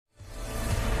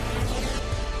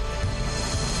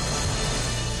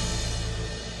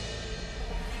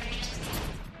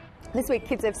This week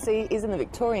Kids FC is in the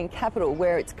Victorian capital,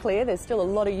 where it's clear there's still a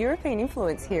lot of European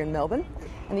influence here in Melbourne,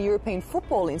 and the European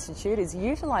Football Institute is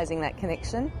utilising that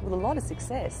connection with a lot of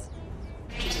success.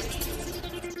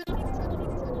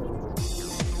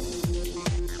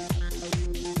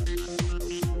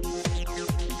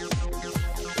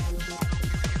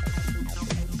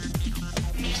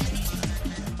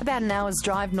 About an hour's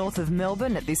drive north of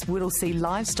Melbourne at this Whittlesea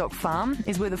livestock farm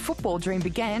is where the football dream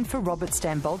began for Robert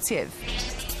Stambolziev.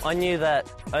 I knew that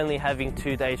only having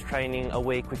 2 days training a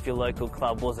week with your local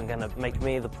club wasn't going to make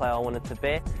me the player I wanted to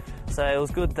be. So it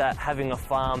was good that having a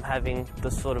farm, having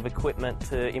the sort of equipment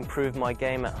to improve my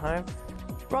game at home.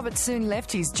 Robert soon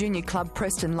left his junior club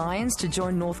Preston Lions to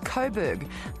join North Coburg,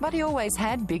 but he always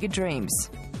had bigger dreams.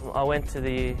 I went to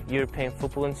the European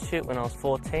Football Institute when I was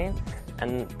 14,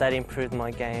 and that improved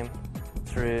my game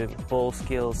through ball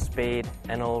skills, speed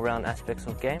and all-round aspects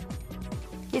of game.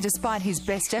 Yet despite his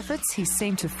best efforts, he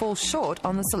seemed to fall short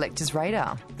on the selectors'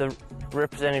 radar. The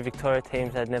representing Victoria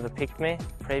teams had never picked me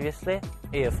previously.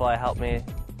 EFI helped me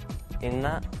in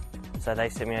that, so they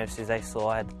sent me overseas. They saw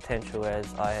I had potential,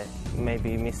 whereas I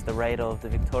maybe missed the radar of the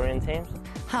Victorian teams.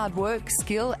 Hard work,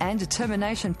 skill and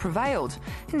determination prevailed,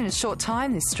 and in a short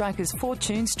time this striker's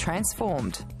fortunes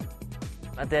transformed.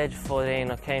 At the age of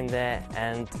 14 I came there,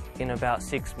 and in about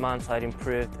 6 months I'd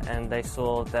improved, and they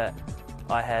saw that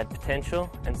I had potential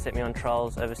and sent me on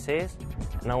trials overseas.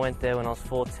 And I went there when I was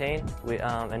 14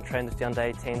 and trained with the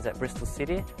under-18s at Bristol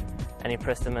City, and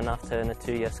impressed them enough to earn a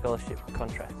 2-year scholarship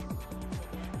contract.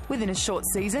 Within a short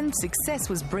season, success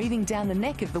was breathing down the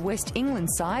neck of the West England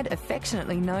side,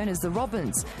 affectionately known as the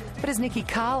Robins. But as Nicky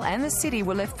Carl and the City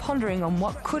were left pondering on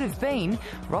what could have been,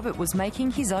 Robert was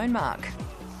making his own mark.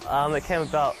 It came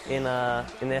about in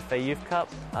the FA Youth Cup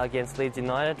against Leeds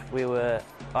United.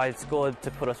 I scored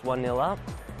to put us 1-0 up,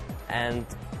 and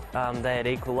they had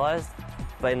equalised.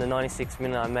 But in the 96th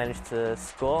minute I managed to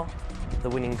score the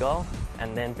winning goal,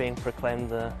 and then being proclaimed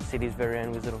the City's very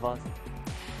own Wizard of Oz.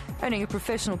 Owning a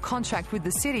professional contract with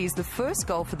the City is the first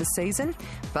goal for the season,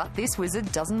 but this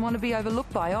wizard doesn't want to be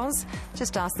overlooked by Oz.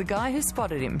 Just ask the guy who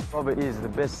spotted him. Robert is the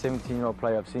best 17-year-old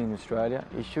player I've seen in Australia.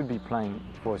 He should be playing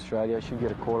for Australia. He should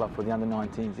get a call-up for the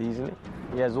under-19s easily.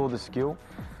 He has all the skill.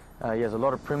 He has a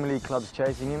lot of Premier League clubs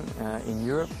chasing him in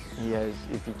Europe. He has,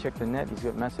 if you check the net, he's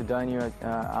got Macedonia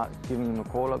giving him a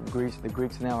call-up. Greece, the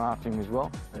Greeks now are after him as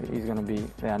well. He's going to be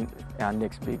our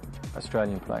next big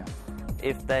Australian player.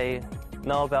 If they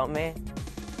know about me,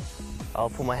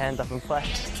 I'll put my hand up and play.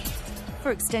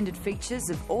 For extended features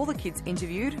of all the kids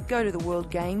interviewed, go to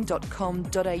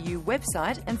theworldgame.com.au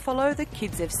website and follow the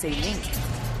Kids FC link.